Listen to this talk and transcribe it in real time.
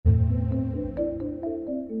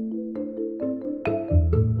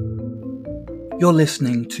You're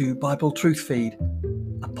listening to Bible Truth Feed,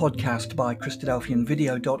 a podcast by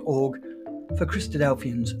Christadelphianvideo.org for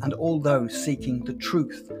Christadelphians and all those seeking the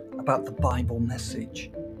truth about the Bible message.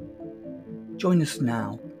 Join us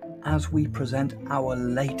now as we present our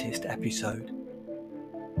latest episode.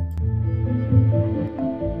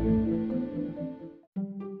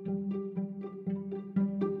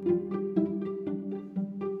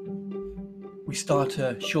 We start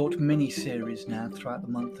a short mini-series now throughout the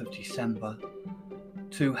month of December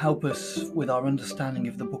to help us with our understanding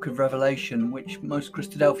of the book of Revelation, which most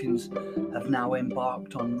Christadelphians have now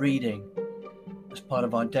embarked on reading as part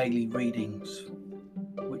of our daily readings,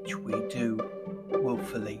 which we do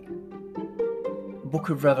willfully. The book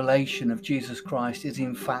of Revelation of Jesus Christ is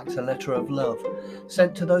in fact a letter of love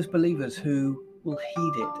sent to those believers who will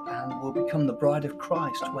heed it and will become the bride of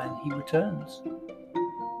Christ when he returns.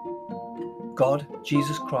 God,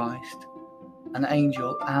 Jesus Christ, an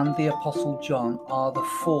angel, and the Apostle John are the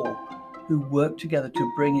four who work together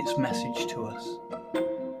to bring its message to us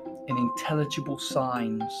in intelligible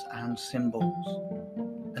signs and symbols,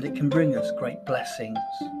 and it can bring us great blessings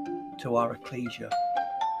to our ecclesia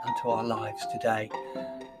and to our lives today.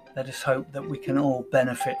 Let us hope that we can all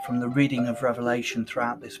benefit from the reading of Revelation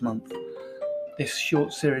throughout this month. This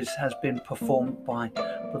short series has been performed by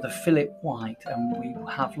Brother Philip White, and we will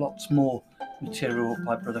have lots more material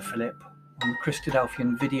by Brother Philip on the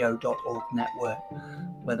Christadelphianvideo.org network,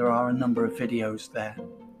 where there are a number of videos there.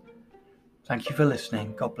 Thank you for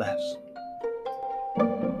listening. God bless.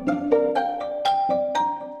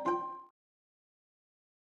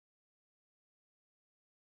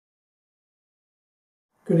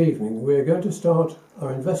 Good evening. We're going to start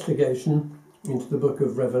our investigation into the book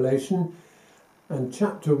of Revelation, and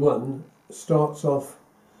chapter 1 starts off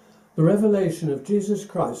the revelation of Jesus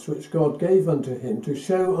Christ, which God gave unto him to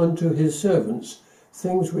show unto his servants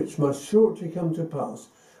things which must shortly come to pass,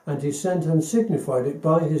 and he sent and signified it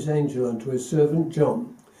by his angel unto his servant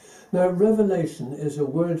John. Now, revelation is a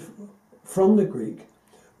word from the Greek,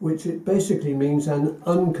 which it basically means an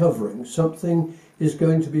uncovering. Something is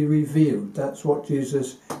going to be revealed. That's what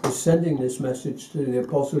Jesus is sending this message to the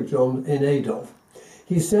Apostle John in aid of.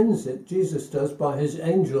 He sends it, Jesus does, by his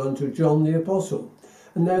angel unto John the Apostle.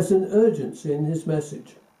 And there's an urgency in his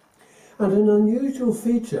message. And an unusual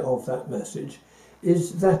feature of that message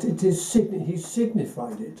is that it is he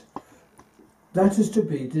signified it. That is to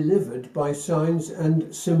be delivered by signs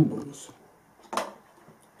and symbols.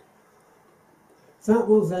 That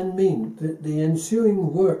will then mean that the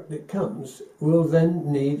ensuing work that comes will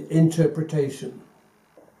then need interpretation.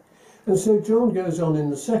 And so John goes on in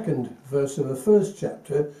the second verse of the first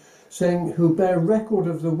chapter, saying, who bear record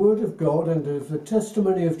of the word of God and of the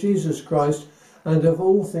testimony of Jesus Christ and of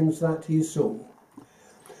all things that he saw.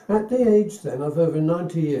 At the age then of over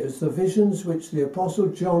 90 years, the visions which the Apostle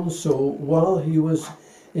John saw while he was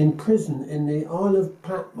in prison in the Isle of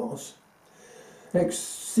Patmos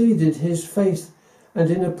exceeded his faith, and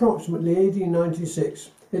in approximately AD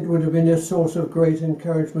 96 it would have been a source of great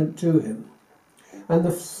encouragement to him. And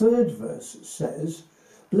the third verse says,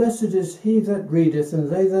 blessed is he that readeth, and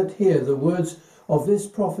they that hear the words of this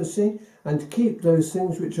prophecy, and keep those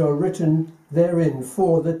things which are written therein,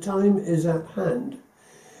 for the time is at hand.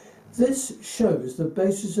 This shows the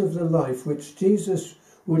basis of the life which Jesus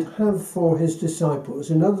would have for his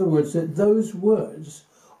disciples. In other words, that those words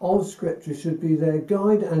of Scripture should be their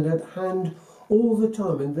guide and at hand all the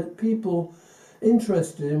time, and that people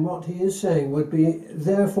interested in what he is saying would be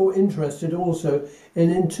therefore interested also in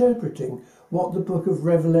interpreting what the book of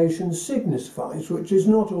Revelation signifies, which is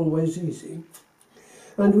not always easy.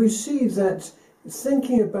 And we see that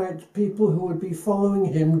thinking about people who would be following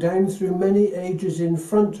him down through many ages in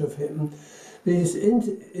front of him,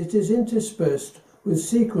 it is interspersed with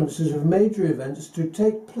sequences of major events to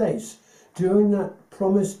take place during that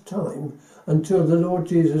promised time until the Lord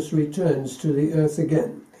Jesus returns to the earth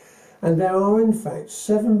again. And there are in fact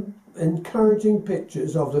 7 encouraging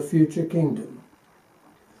pictures of the future kingdom.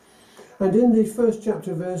 And in the first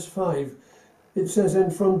chapter, verse 5, it says,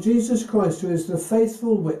 and from Jesus Christ, who is the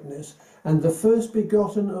faithful witness, and the first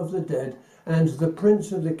begotten of the dead, and the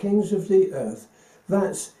prince of the kings of the earth,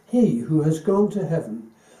 that's he who has gone to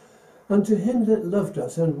heaven, unto him that loved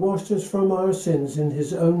us and washed us from our sins in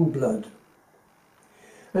his own blood.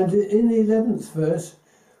 And in the 11th verse,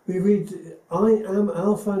 we read, I am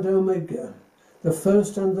Alpha and Omega, the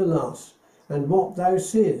first and the last, and what thou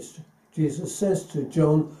seest, Jesus says to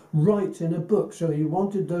John, write in a book. So he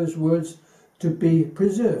wanted those words to be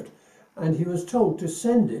preserved. And he was told to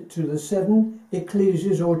send it to the 7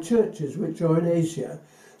 ecclesias or churches which are in Asia,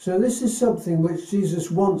 So this is something which Jesus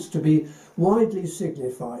wants to be widely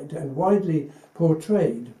signified and widely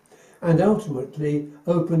portrayed, and ultimately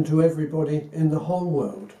open to everybody in the whole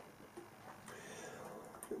world.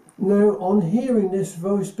 Now, on hearing this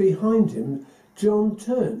voice behind him, John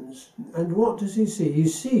turns, and what does he see? He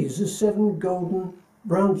sees a 7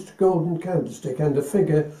 branched golden candlestick and a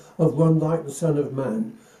figure of one like the Son of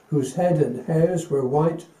Man, whose head and hairs were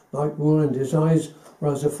white like wool, and his eyes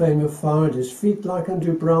were as a flame of fire, and his feet like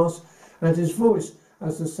unto brass, and his voice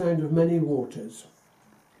as the sound of many waters.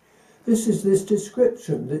 This is this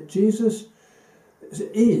description that Jesus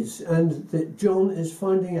is, and that John is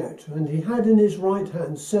finding out. And he had in his right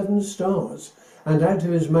hand 7 stars, and out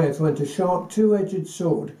of his mouth went a sharp 2-edged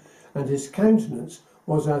sword, and his countenance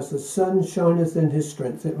was as the sun shineth in his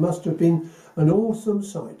strength. It must have been an awesome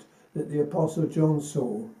sight that the Apostle John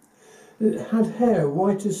saw. It had hair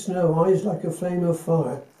white as snow, eyes like a flame of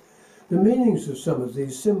fire. The meanings of some of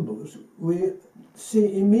these symbols, we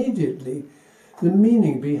see immediately the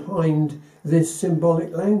meaning behind this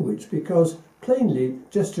symbolic language, because plainly,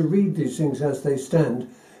 just to read these things as they stand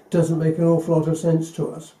doesn't make an awful lot of sense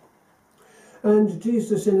to us. And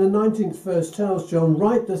Jesus in the 19th verse tells John,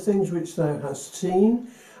 write the things which thou hast seen,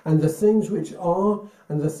 and the things which are,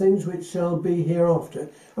 and the things which shall be hereafter.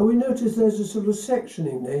 And we notice there's a sort of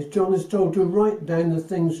sectioning there. John is told to write down the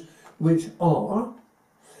things which are,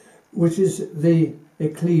 which is the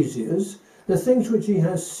ecclesias, the things which he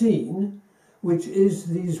has seen, which is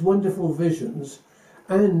these wonderful visions,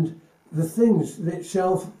 and the things that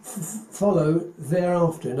shall follow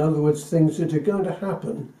thereafter. In other words, things that are going to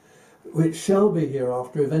happen, which shall be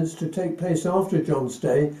hereafter, events to take place after John's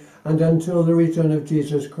day and until the return of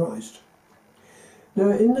Jesus Christ. Now,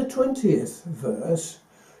 in the 20th verse,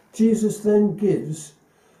 Jesus then gives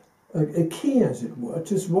a key, as it were,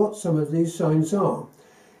 to what some of these signs are.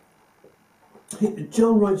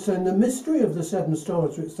 John writes down, the mystery of the 7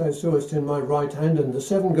 stars which thou sawest in my right hand, and the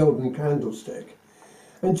 7 golden candlestick.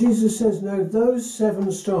 And Jesus says, now those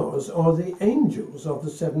 7 stars are the angels of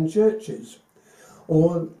the 7 churches,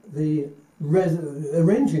 or the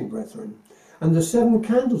arranging brethren. And the 7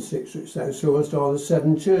 candlesticks which thou sawest are the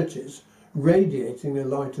 7 churches, radiating the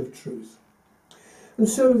light of truth. And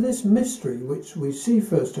so this mystery, which we see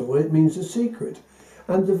first of all, it means a secret.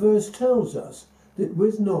 And the verse tells us that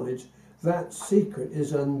with knowledge, that secret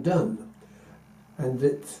is undone, and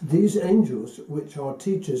that these angels, which are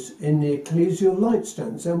teachers in the ecclesial light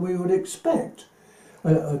stands, and we would expect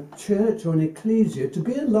a church or an ecclesia to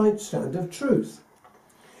be a light stand of truth.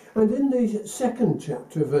 And in the 2nd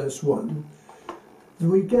chapter, verse 1,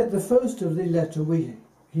 we get the first of the letter.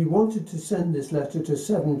 He wanted to send this letter to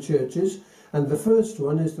 7 churches, and the first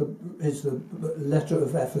one is the letter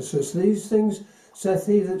of Ephesus. These things saith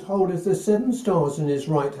he that holdeth the 7 stars in his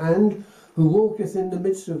right hand, who walketh in the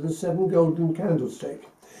midst of the 7 golden candlestick.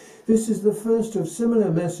 This is the first of similar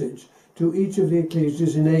message to each of the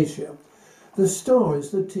ecclesias in Asia. The star is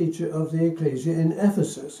the teacher of the ecclesia in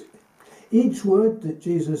Ephesus. Each word that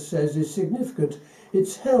Jesus says is significant.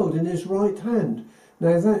 It's held in his right hand.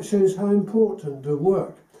 Now that shows how important the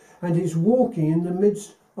work. And he's walking in the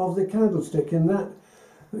midst of the candlestick, and that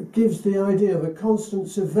gives the idea of a constant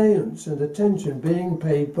surveillance and attention being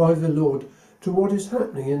paid by the Lord to what is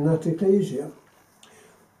happening in that ecclesia.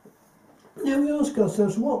 Now we ask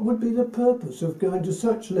ourselves, what would be the purpose of going to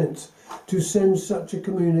such lengths to send such a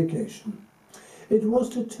communication? It was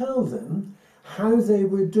to tell them how they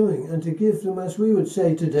were doing and to give them, as we would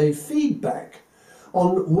say today, feedback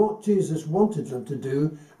on what Jesus wanted them to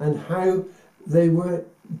do and how they were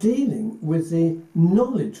dealing with the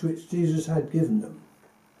knowledge which Jesus had given them.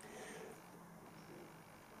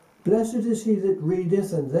 Blessed is he that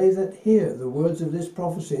readeth, and they that hear the words of this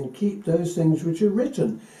prophecy, and keep those things which are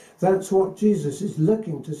written. That's what Jesus is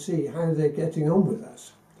looking to see, how they're getting on with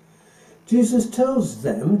us. Jesus tells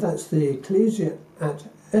them, that's the ecclesia at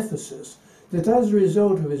Ephesus, that as a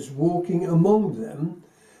result of his walking among them,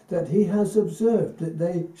 that he has observed that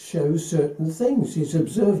they show certain things. He's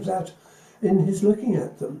observed that in his looking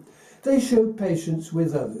at them. They show patience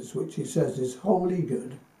with others, which he says is wholly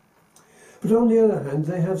good. But on the other hand,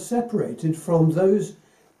 they have separated from those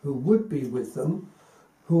who would be with them,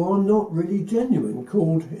 who are not really genuine,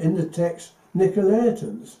 called in the text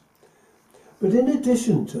Nicolaitans. But in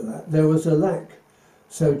addition to that, there was a lack,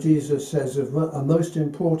 so Jesus says, of a most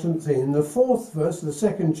important thing. In the 4th verse of the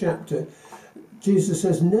 2nd chapter, Jesus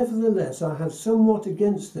says, nevertheless, I have somewhat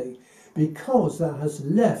against thee, because thou hast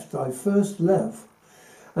left thy first love.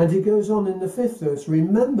 And he goes on in the 5th verse,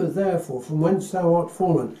 remember therefore from whence thou art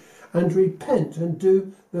fallen, and repent and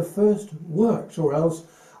do the first works, or else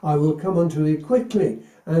I will come unto thee quickly,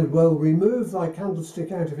 and will remove thy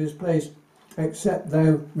candlestick out of his place, except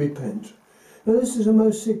thou repent. Now this is a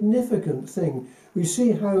most significant thing. We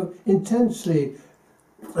see how intensely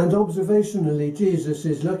and observationally Jesus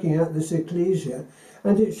is looking at this ecclesia,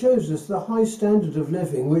 and it shows us the high standard of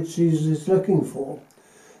living which Jesus is looking for.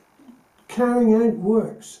 Carrying out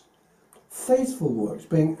works, faithful works,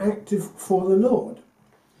 being active for the Lord.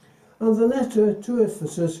 And the letter to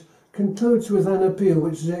Ephesus concludes with an appeal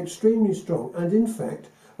which is extremely strong, and in fact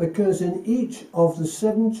occurs in each of the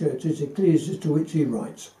 7 churches, ecclesias, to which he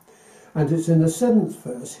writes. And it's in the 7th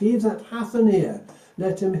verse, he that hath an ear,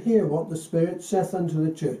 let him hear what the Spirit saith unto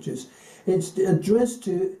the churches. It's addressed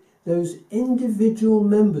to those individual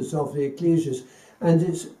members of the ecclesias, and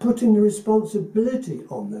it's putting the responsibility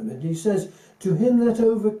on them. And he says, to him that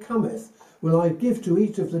overcometh will I give to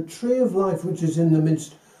eat of the tree of life which is in the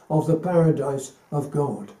midst of the paradise of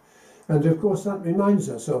God. And of course that reminds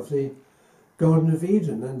us of the Garden of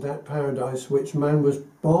Eden and that paradise which man was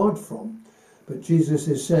barred from. But Jesus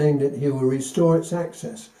is saying that he will restore its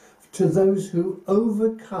access to those who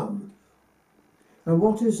overcome. And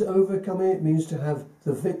what is overcoming? It means to have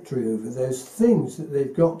the victory over. There's things that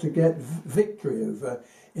they've got to get victory over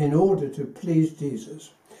in order to please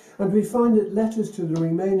Jesus. And we find that letters to the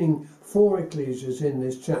remaining 4 ecclesias in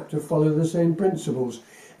this chapter follow the same principles.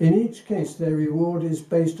 In each case, their reward is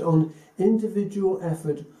based on individual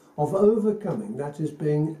effort of overcoming, that is,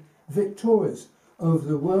 being victorious over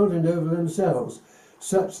the world and over themselves,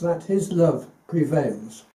 such that his love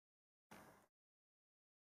prevails.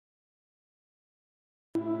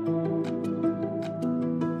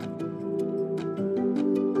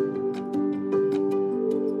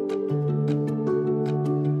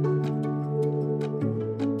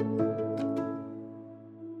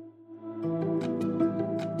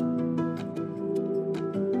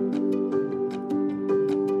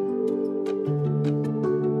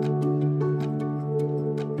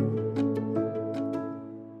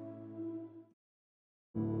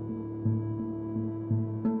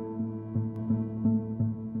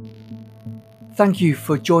 Thank you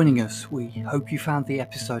for joining us. We hope you found the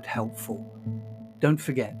episode helpful. Don't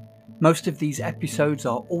forget, most of these episodes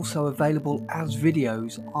are also available as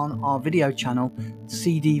videos on our video channel,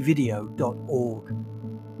 cdvideo.org.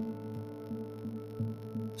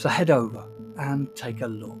 So head over and take a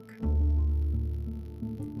look.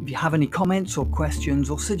 If you have any comments or questions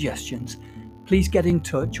or suggestions, please get in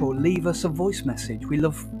touch or leave us a voice message. We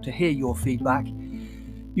love to hear your feedback.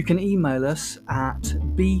 You can email us at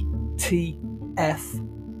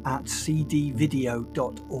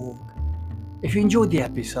btf@cdvideo.org. If you enjoyed the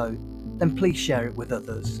episode, then please share it with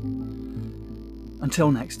others.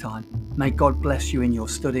 Until next time, may God bless you in your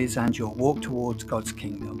studies and your walk towards God's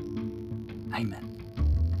kingdom. Amen.